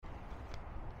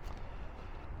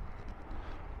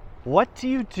What do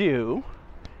you do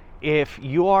if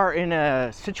you are in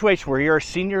a situation where you're a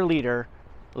senior leader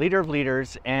of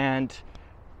leaders, and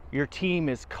your team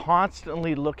is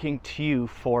constantly looking to you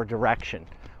for direction,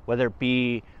 whether it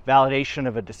be validation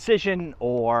of a decision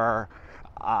or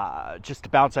just to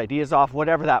bounce ideas off,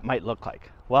 whatever that might look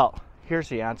like? Well, here's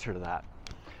the answer to that.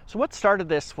 So what started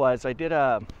this was I did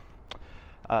a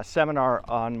seminar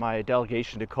on my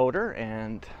delegation decoder,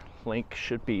 and link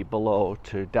should be below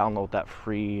to download that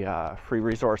free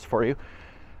resource for you.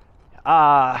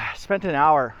 Spent an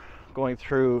hour going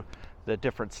through the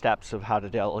different steps of how to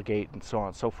delegate and so on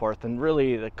and so forth, and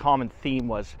really the common theme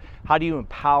was, how do you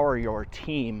empower your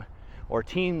team or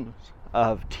teams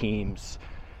of teams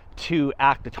to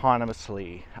act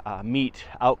autonomously, meet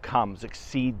outcomes,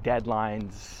 exceed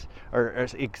deadlines, or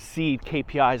exceed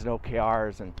KPIs and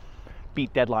OKRs, and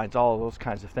beat deadlines, all of those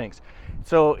kinds of things.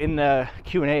 So in the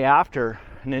Q&A after,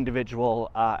 an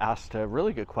individual asked a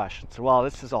really good question. So, well,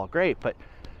 this is all great, but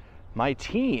my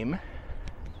team,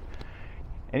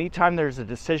 anytime there's a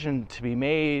decision to be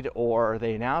made or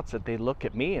they announce it, they look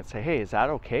at me and say, hey, is that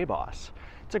okay, boss?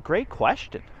 It's a great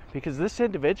question, because this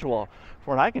individual,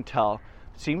 from what I can tell,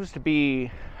 seems to be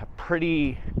a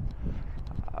pretty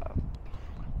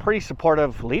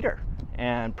supportive leader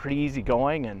and pretty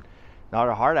easygoing and not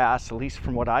a hard ass, at least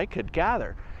from what I could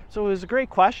gather. So it was a great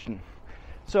question.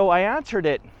 So I answered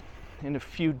it with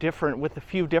a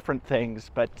few different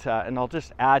things, but and I'll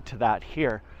just add to that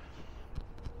here,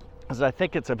 because I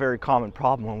think it's a very common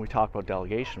problem when we talk about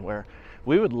delegation, where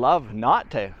we would love not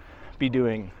to be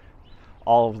doing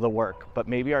all of the work, but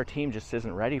maybe our team just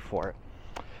isn't ready for it.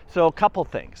 So a couple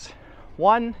things.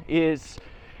 One is,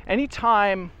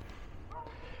 anytime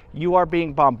you are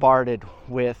being bombarded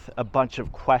with a bunch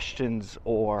of questions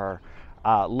or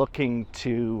looking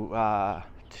to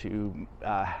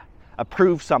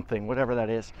approve something, whatever that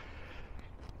is,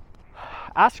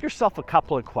 ask yourself a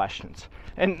couple of questions.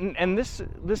 And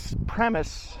this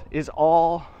premise is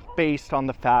all based on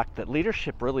the fact that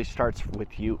leadership really starts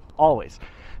with you, always.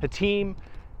 A team,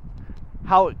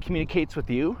 how it communicates with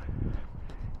you,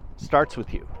 starts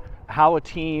with you. How a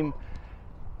team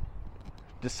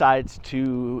decides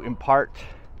to impart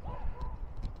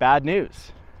bad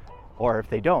news, or if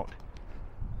they don't,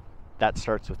 that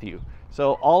starts with you.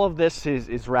 So all of this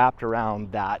is wrapped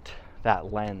around that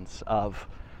lens of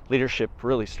leadership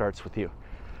really starts with you.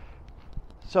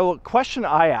 So a question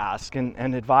I ask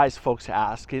and advise folks to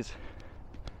ask is,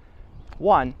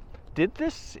 one, did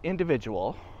this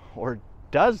individual, or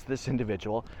does this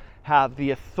individual, have the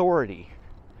authority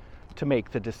to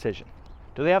make the decision?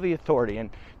 Do they have the authority? And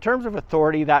in terms of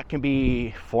authority, that can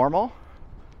be formal.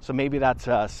 So maybe that's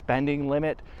a spending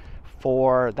limit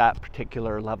for that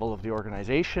particular level of the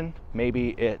organization. Maybe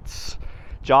it's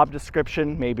job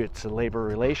description. Maybe it's labor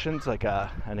relations, like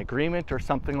an agreement or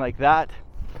something like that.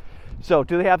 So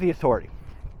do they have the authority?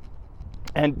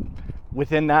 And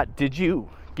within that, did you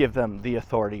give them the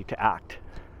authority to act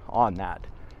on that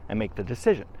and make the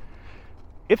decision?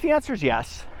 If the answer is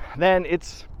yes, then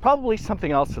it's probably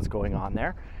something else that's going on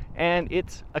there, and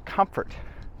it's a comfort.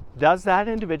 Does that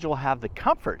individual have the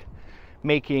comfort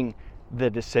making the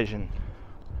decision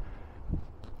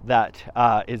that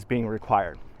is being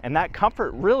required? And that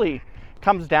comfort really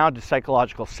comes down to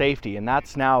psychological safety, and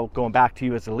that's now going back to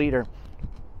you as a leader.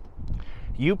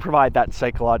 You provide that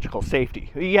psychological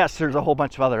safety. Yes, there's a whole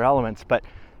bunch of other elements, but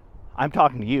I'm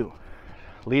talking to you,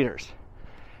 leaders.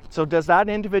 So does that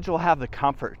individual have the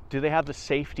comfort? Do they have the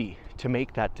safety to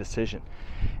make that decision?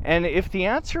 And if the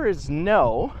answer is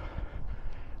no,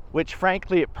 which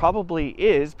frankly it probably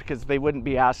is, because they wouldn't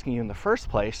be asking you in the first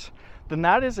place, then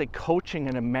that is a coaching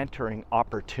and a mentoring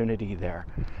opportunity there.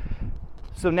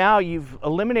 So now you've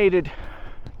eliminated,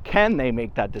 can they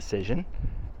make that decision?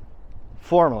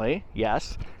 Formally,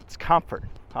 yes, it's comfort.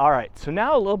 All right, so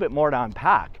now a little bit more to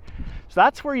unpack. So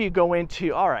that's where you go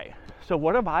into, all right, so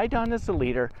what have I done as a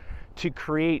leader to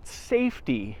create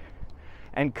safety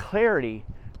and clarity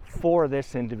for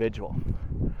this individual?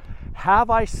 Have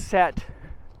I set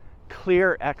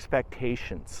clear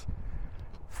expectations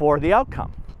for the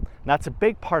outcome? And that's a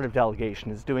big part of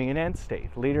delegation, is doing an end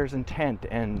state, leader's intent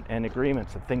and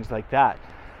agreements and things like that.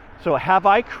 So have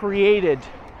I created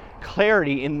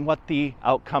clarity in what the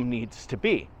outcome needs to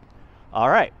be? All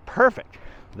right, perfect.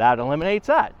 That eliminates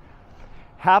that.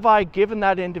 Have I given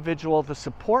that individual the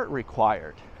support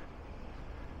required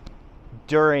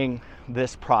during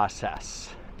this process?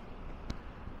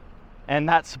 And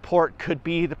that support could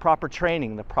be the proper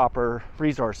training, the proper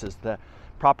resources, the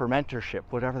proper mentorship,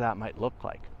 whatever that might look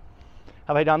like.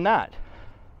 Have I done that?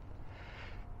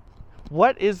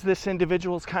 What is this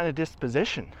individual's kind of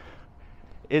disposition?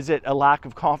 Is it a lack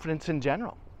of confidence in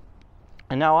general?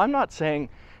 And now I'm not saying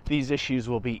these issues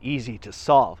will be easy to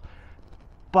solve,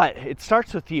 but it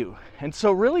starts with you. And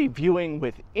so really viewing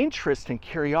with interest and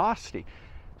curiosity.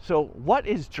 So what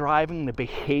is driving the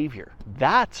behavior?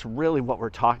 That's really what we're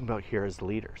talking about here as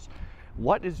leaders.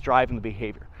 What is driving the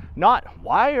behavior? Not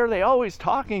why are they always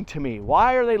talking to me?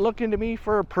 Why are they looking to me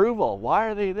for approval? Why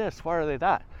are they this? Why are they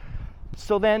that?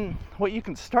 So then what you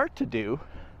can start to do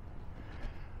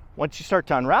once you start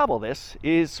to unravel this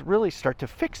is really start to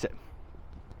fix it.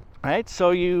 Right?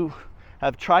 So you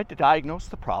have tried to diagnose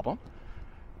the problem.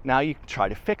 Now you can try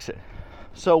to fix it.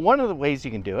 So one of the ways you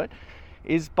can do it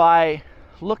is by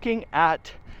looking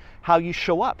at how you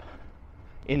show up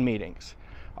in meetings.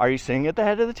 Are you sitting at the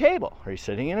head of the table? Are you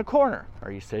sitting in a corner?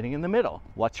 Are you sitting in the middle?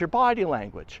 What's your body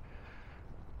language?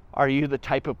 Are you the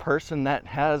type of person that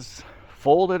has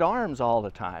folded arms all the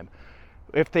time?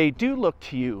 If they do look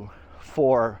to you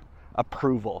for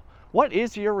approval, what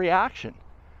is your reaction?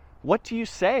 What do you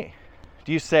say?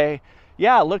 Do you say,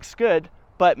 yeah, it looks good,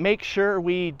 but make sure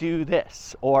we do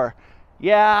this? Or,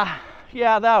 yeah,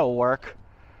 that'll work.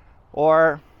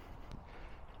 Or,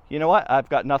 you know what, I've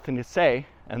got nothing to say,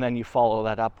 and then you follow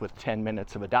that up with 10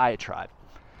 minutes of a diatribe,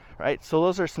 right? So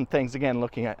those are some things, again,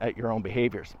 looking at your own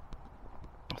behaviors.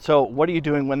 So what are you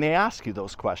doing when they ask you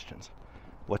those questions?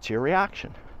 What's your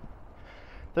reaction?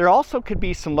 There also could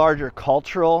be some larger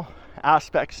cultural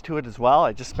aspects to it as well.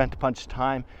 I just spent a bunch of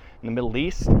time in the Middle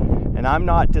East, and I'm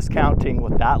not discounting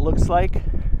what that looks like.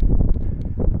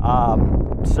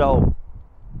 So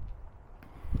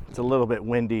it's a little bit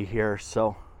windy here,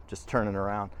 so just turning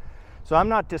around. So I'm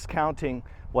not discounting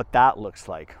what that looks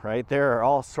like, right? There are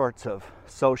all sorts of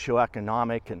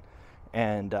socioeconomic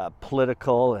and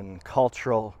political and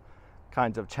cultural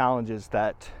kinds of challenges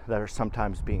that are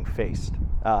sometimes being faced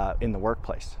in the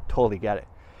workplace. Totally get it.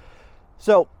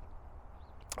 So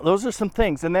those are some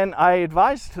things. And then I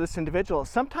advised to this individual,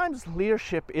 sometimes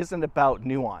leadership isn't about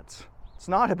nuance. It's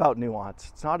not about nuance.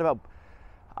 It's not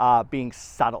about being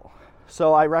subtle.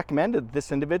 So I recommended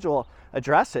this individual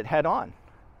address it head on.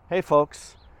 Hey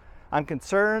folks, I'm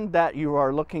concerned that you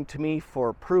are looking to me for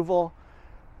approval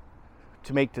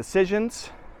to make decisions.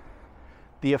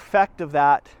 The effect of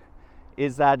that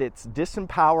is that it's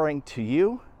disempowering to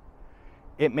you.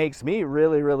 It makes me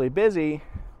really, really busy,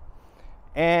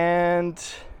 and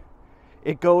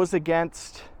it goes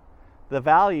against the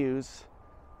values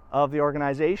of the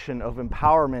organization of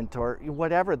empowerment or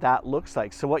whatever that looks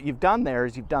like. So what you've done there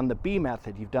is you've done the B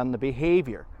method, you've done the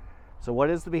behavior. So what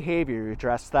is the behavior? You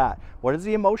address that. What is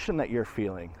the emotion that you're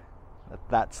feeling?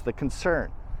 That's the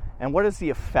concern. And what is the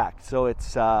effect? So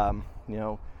it's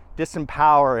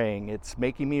disempowering, it's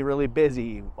making me really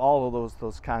busy, all of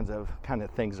those kinds of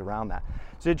things around that.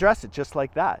 So address it just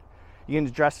like that. You can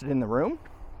address it in the room,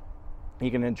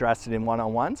 you can address it in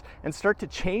one-on-ones, and start to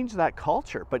change that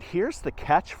culture. But here's the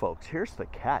catch, folks. Here's the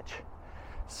catch.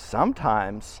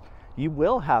 Sometimes you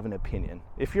will have an opinion.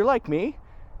 If you're like me,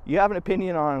 you have an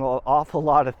opinion on an awful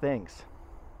lot of things.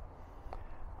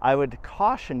 I would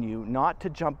caution you not to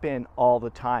jump in all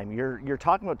the time. You're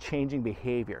talking about changing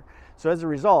behavior. So as a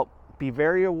result, be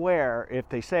very aware if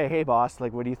they say, hey boss,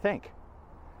 like, what do you think?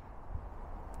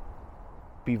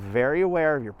 Be very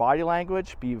aware of your body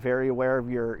language, be very aware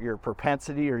of your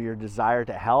propensity or your desire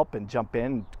to help and jump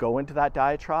in, go into that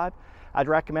diatribe. I'd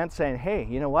recommend saying, hey,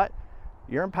 you know what?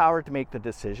 You're empowered to make the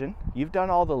decision. You've done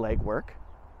all the legwork.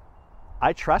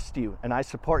 I trust you and I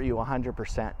support you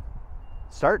 100%.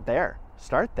 Start there.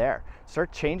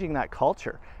 Start changing that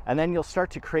culture. And then you'll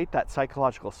start to create that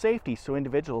psychological safety so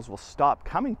individuals will stop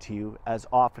coming to you as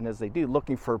often as they do,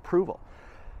 looking for approval.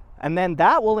 And then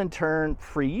that will in turn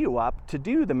free you up to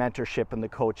do the mentorship and the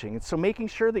coaching. And so making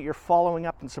sure that you're following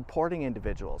up and supporting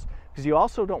individuals, because you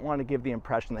also don't want to give the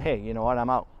impression that, hey, you know what,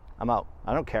 I'm out.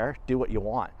 I don't care, do what you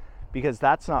want, because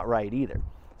that's not right either.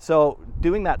 So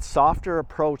doing that softer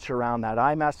approach around that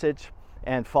I message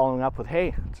and following up with,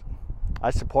 hey,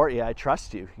 I support you, I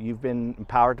trust you. You've been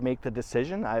empowered to make the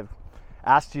decision. I've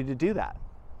asked you to do that,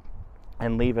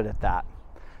 and leave it at that.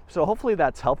 So hopefully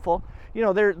that's helpful. You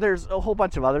know, there's a whole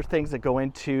bunch of other things that go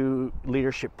into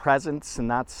leadership presence, and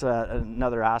that's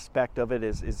another aspect of it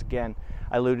is again,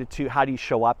 I alluded to, how do you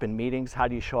show up in meetings? How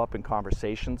do you show up in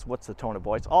conversations? What's the tone of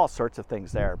voice? All sorts of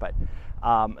things there. But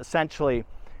essentially,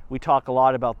 we talk a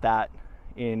lot about that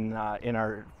in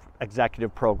our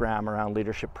executive program around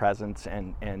leadership presence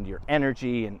and your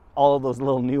energy and all of those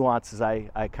little nuances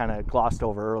I kind of glossed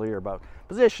over earlier about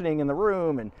positioning in the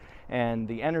room and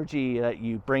the energy that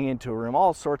you bring into a room,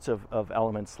 all sorts of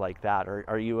elements like that.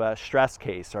 Are you a stress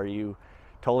case? Are you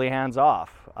totally hands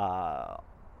off? Are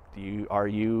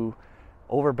you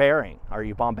overbearing? Are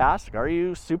you bombastic? Are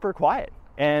you super quiet?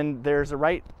 And there's a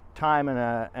right time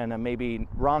and a maybe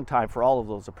wrong time for all of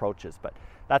those approaches, but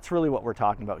that's really what we're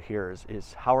talking about here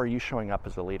is how are you showing up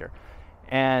as a leader?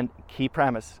 And key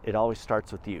premise, it always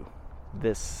starts with you.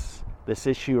 This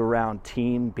issue around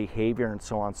team behavior and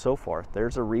so on and so forth,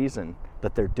 there's a reason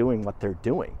that they're doing what they're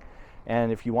doing.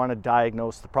 And if you want to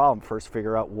diagnose the problem, first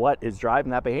figure out what is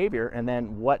driving that behavior, and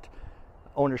then what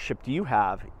ownership do you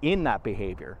have in that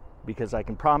behavior? Because I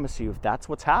can promise you, if that's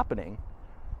what's happening,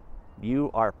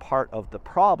 you are part of the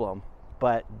problem,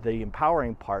 but the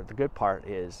empowering part, the good part,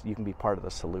 is you can be part of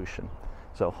the solution.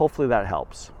 So hopefully that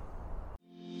helps.